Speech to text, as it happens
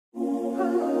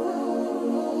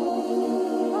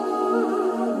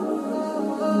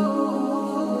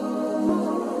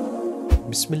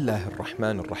Bismillah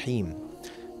ar-Rahman ar-Rahim.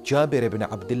 Jabir ibn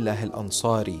Abdullah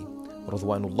al-Ansari,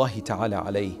 Radwanullahi ta'ala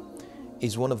alayh,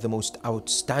 is one of the most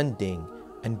outstanding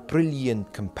and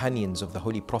brilliant companions of the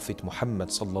Holy Prophet Muhammad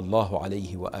sallallahu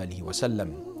alayhi wa alihi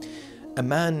wasallam. A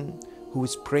man who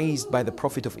is praised by the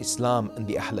Prophet of Islam and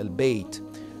the Ahlulbayt,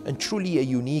 and truly a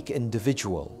unique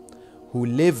individual who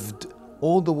lived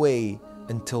all the way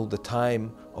until the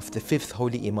time of the fifth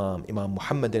holy Imam, Imam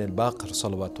Muhammad al-Baqir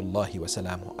salawatullahi wa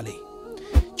salamu alayh.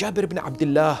 Jabir ibn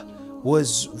Abdullah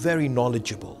was very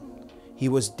knowledgeable. He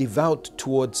was devout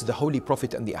towards the Holy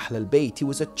Prophet and the Ahlulbayt. He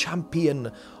was a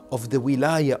champion of the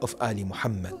wilayah of Ali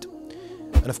Muhammad.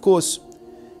 And of course,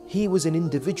 he was an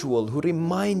individual who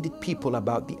reminded people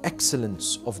about the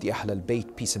excellence of the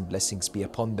Ahlulbayt, peace and blessings be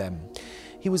upon them.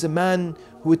 He was a man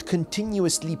who would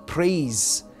continuously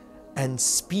praise and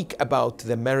speak about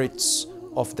the merits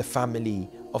of the family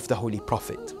of the Holy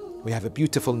Prophet. We have a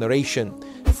beautiful narration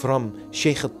from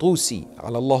Sheikh al-Tusi,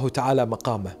 alallahu ta'ala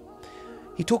maqamah.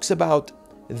 He talks about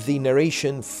the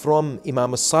narration from Imam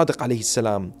al-Sadiq alayhi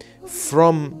salam,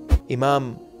 from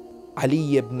Imam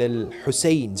Ali ibn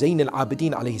al-Hussein, Zayn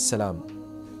al-Abidin alayhi salam,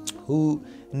 who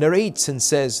narrates and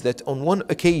says that on one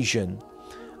occasion,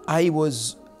 I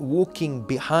was walking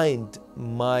behind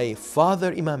my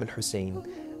father Imam al-Hussein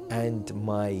and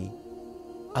my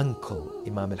uncle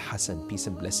Imam al-Hassan, peace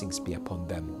and blessings be upon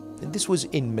them. And this was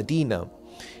in Medina.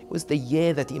 It was the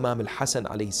year that Imam al-Hassan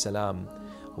alayhi salam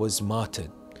was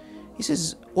martyred. He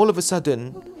says, all of a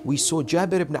sudden, we saw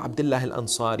Jabir ibn Abdullah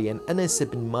al-Ansari and Anas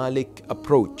ibn Malik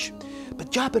approach.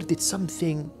 But Jabir did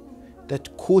something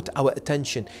that caught our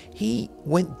attention. He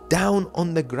went down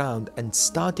on the ground and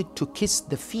started to kiss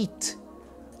the feet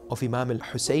of Imam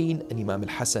al-Hussein and Imam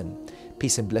al-Hassan,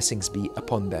 peace and blessings be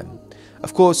upon them.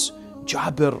 Of course,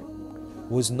 Jabir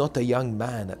was not a young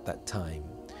man at that time.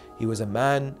 He was a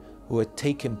man who had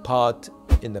taken part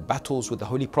in the battles with the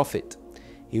Holy Prophet.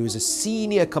 He was a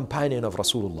senior companion of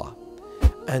Rasulullah.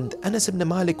 And Anas ibn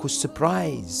Malik was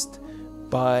surprised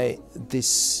by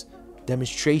this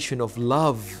demonstration of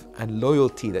love and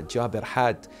loyalty that Jabir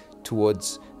had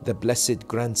towards the blessed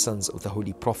grandsons of the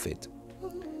Holy Prophet.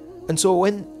 And so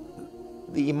when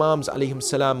the Imams alayhim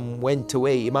salam went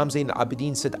away, Imam Zayn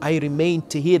al-Abidin said, I remained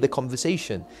to hear the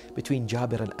conversation between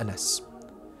Jabir and Anas.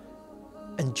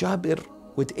 And Jabir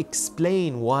would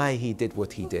explain why he did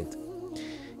what he did.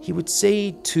 He would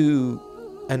say to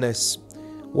Anas,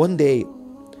 one day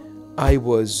I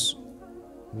was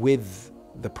with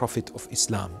the Prophet of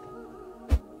Islam.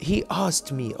 He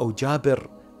asked me, oh Jabir,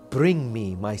 bring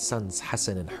me my sons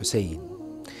Hassan and Hussein.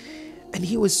 And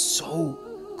he was so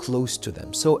close to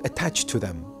them, so attached to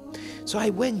them. So I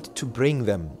went to bring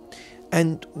them.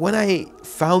 And when I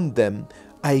found them,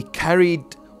 I carried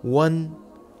one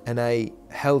and I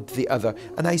held the other.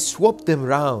 And I swapped them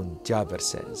round, Jabir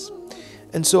says.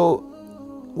 And so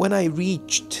when I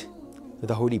reached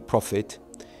the Holy Prophet,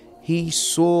 he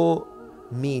saw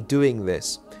me doing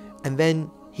this. And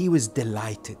then he was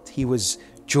delighted. He was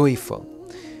joyful.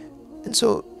 And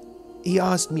so he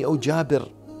asked me, oh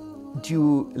Jabir, do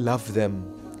you love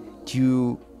them? Do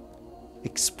you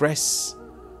express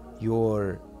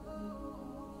your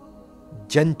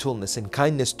gentleness and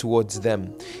kindness towards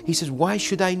them? He says, why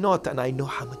should I not? And I know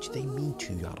how much they mean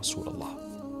to you, Ya Rasulullah.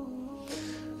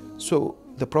 So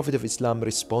the Prophet of Islam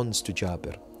responds to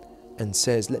Jabir and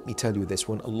says, let me tell you this,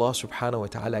 when Allah subhanahu wa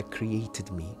ta'ala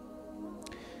created me,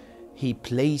 He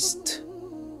placed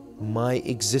my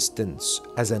existence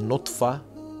as a nutfa,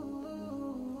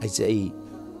 as a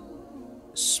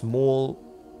small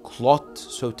clot,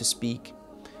 so to speak,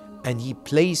 and He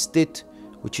placed it,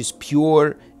 which is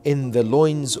pure, in the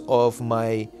loins of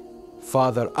my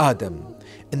father Adam.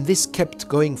 And this kept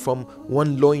going from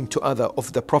one loin to other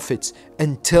of the prophets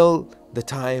until the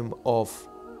time of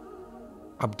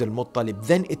Abdul Muttalib.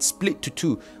 Then it split to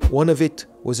two. One of it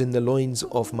was in the loins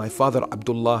of my father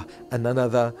Abdullah, and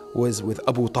another was with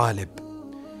Abu Talib.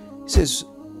 He says,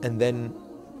 and then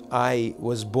I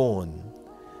was born,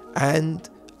 and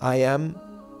I am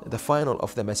the final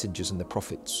of the messengers and the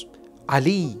prophets.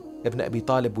 Ali ibn Abi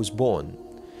Talib was born.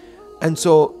 And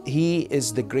so he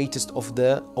is the greatest of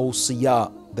the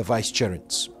awsiya, the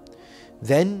vicegerents.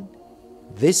 Then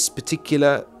this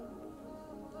particular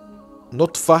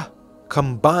nutfah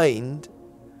combined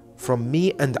from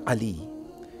me and Ali.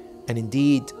 And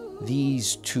indeed,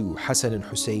 these two, Hassan and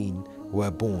Hussein, were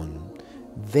born.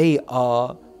 They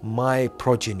are my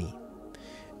progeny.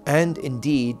 And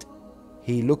indeed,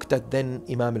 he looked at then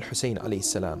Imam al-Hussein alayhi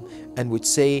salam and would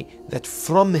say that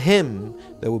from him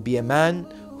there would be a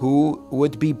man who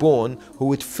would be born, who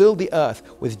would fill the earth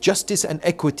with justice and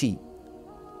equity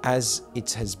as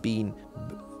it has been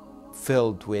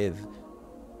filled with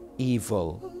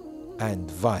evil and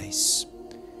vice.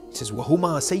 It says,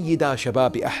 وَهُمَا سَيِّدَا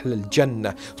شَبَابِ أَهْلِ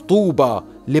الْجَنَّةِ طُوبَى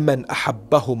لِمَنْ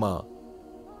أَحَبَّهُمَا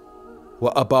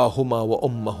وَأَبَاهُمَا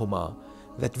وَأُمَّهُمَا.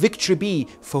 That victory be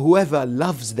for whoever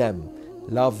loves them,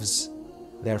 loves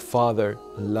their father,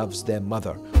 loves their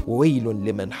mother. وَوَيْلٌ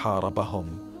لِمَنْ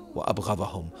حَارَبَهُمْ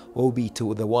وَأَبْغَضَهُمْ. Woe be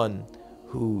to the one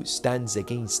who stands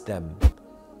against them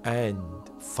and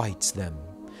fights them.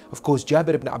 Of course,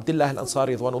 Jabir ibn Abdullah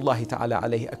al-Ansari radwanullahi ta'ala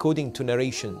alayhi, according to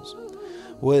narrations,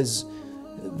 was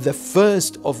the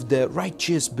first of the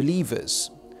righteous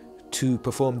believers to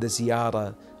perform the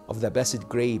ziyarah of the blessed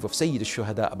grave of Sayyid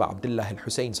al-Shuhada Abu Abdullah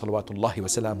al-Hussein salawatullahi wa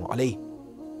salamu alayhi.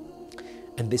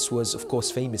 And this was, of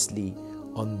course, famously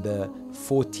on the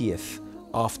 40th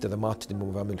after the martyrdom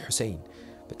of Imam Hussain,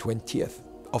 the 20th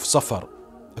of Safar,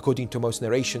 according to most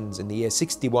narrations, in the year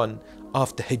 61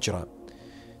 after Hijrah.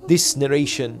 This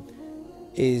narration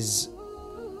is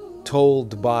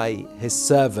told by his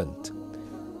servant,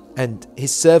 and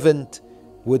his servant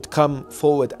would come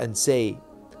forward and say,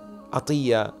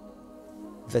 Atiyya,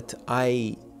 that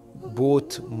I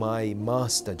bought my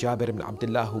master Jabir ibn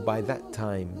Abdullah, who by that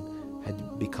time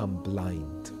had become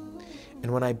blind.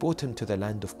 And when I brought him to the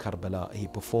land of Karbala, he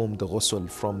performed the ghusl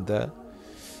from the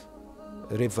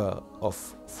river of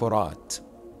Furat.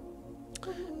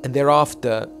 And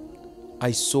thereafter,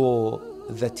 I saw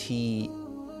that he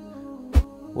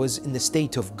was in a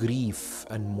state of grief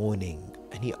and mourning.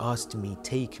 And he asked me,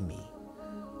 take me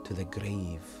to the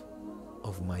grave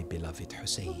of my beloved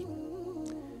Hussein.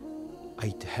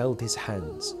 I held his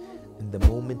hands, and the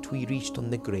moment we reached on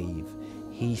the grave,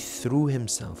 he threw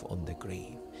himself on the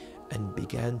grave and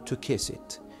began to kiss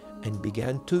it and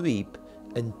began to weep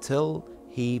until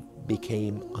he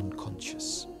became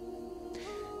unconscious.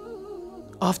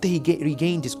 After he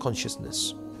regained his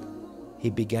consciousness, he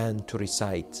began to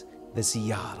recite the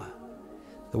ziyarah,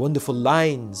 the wonderful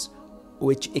lines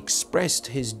which expressed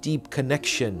his deep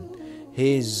connection,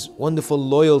 his wonderful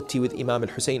loyalty with Imam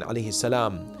Hussein alayhi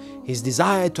salam, his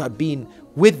desire to have been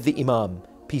with the Imam,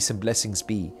 peace and blessings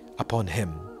be upon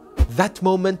him. That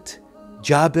moment,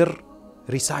 Jabir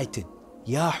recited,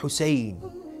 Ya Hussein,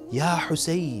 Ya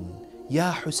Hussein,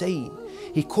 Ya Hussein.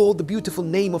 He called the beautiful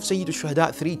name of Sayyid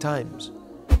al-Shuhada 3 times.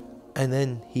 And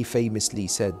then he famously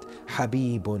said,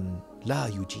 Habibun la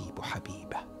yujibu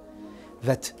habiba.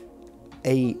 That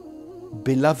a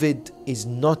beloved is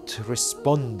not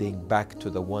responding back to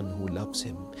the one who loves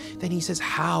him. Then he says,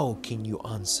 how can you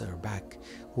answer back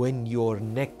when your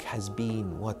neck has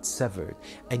been severed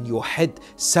and your head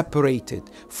separated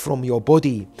from your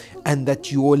body and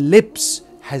that your lips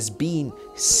has been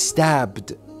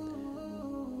stabbed?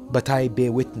 But I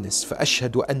bear witness,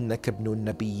 فأشهد أنك ابن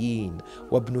النبيين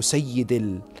وابن سيد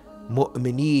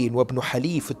المؤمنين وابن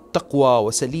حليف التقوى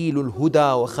وسليل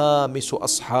الهدى وخامس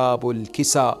أصحاب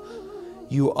الكسى.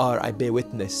 You are, I bear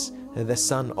witness, the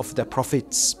son of the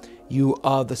prophets. You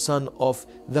are the son of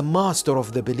the master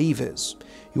of the believers.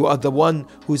 You are the one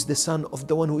who is the son of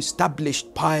the one who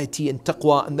established piety and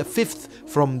taqwa, and the 5th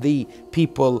from the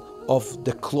people of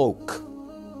the cloak.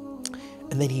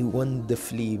 And then he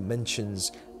wonderfully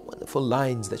mentions wonderful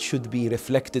lines that should be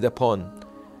reflected upon.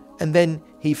 And then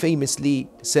he famously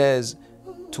says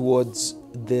towards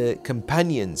the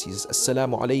companions, he says,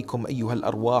 Assalamu alaikum ayyuha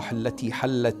al-arwah allati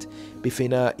hallat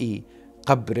bifina'i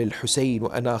qabr al-Husayn wa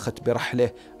anakhat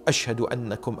birahlih. أشهد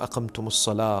أنكم أقمتم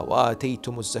الصلاة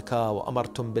وآتيتم الزكاة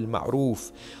وأمرتم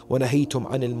بالمعروف ونهيتم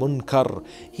عن المنكر.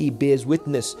 He bears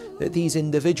witness that these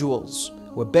individuals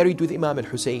were buried with Imam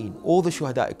al-Hussein. All the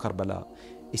Shuhada of Karbala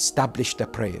established the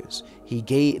prayers. They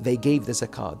gave the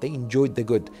zakah. They enjoyed the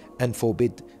good and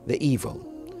forbid the evil.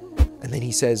 And then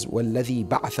he says, وَالَّذِي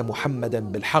بَعَثَ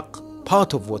مُحَمَّدًا بِالْحَقِّ.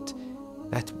 Part of what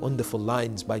that wonderful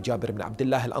lines by Jabir ibn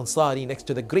Abdullah al-Ansari next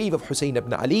to the grave of Hussein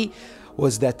ibn Ali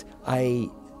was that I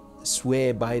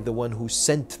swear by the one who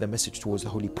sent the message towards the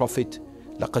Holy Prophet,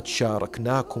 لَقَدْ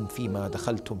شَارَكْنَاكُمْ فِي مَا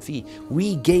دَخَلْتُمْ فِيهِ.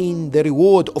 We gain the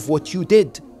reward of what you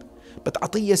did. But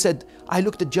Atiyya said, I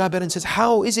looked at Jabir and says,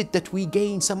 how is it that we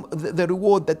gain some of the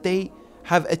reward that they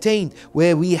have attained,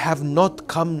 where we have not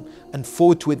come and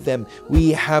fought with them, we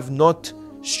have not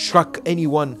struck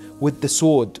anyone with the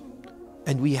sword,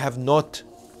 and we have not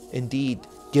indeed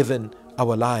given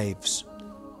our lives?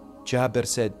 Jabir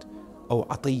said, O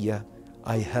Atiyya,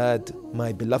 I heard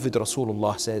my beloved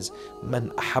Rasulullah says,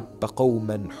 Man ahabba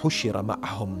qawman hushira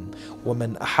ma'ahum, wa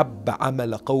man ahabba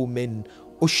amala qawmin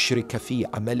ushrika fi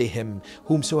amalihim.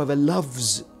 Whomsoever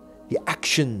loves the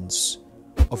actions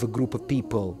of a group of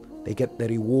people, they get the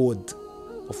reward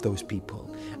of those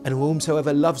people. And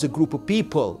whomsoever loves a group of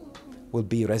people will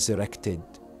be resurrected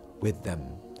with them.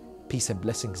 peace and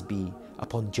blessings be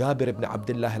upon Jabir ibn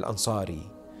Abdullah al-Ansari,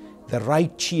 the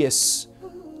righteous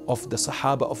of the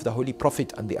Sahaba of the Holy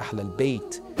Prophet and the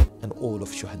Ahlulbayt and all of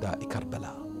Shuhada'i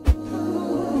Karbala.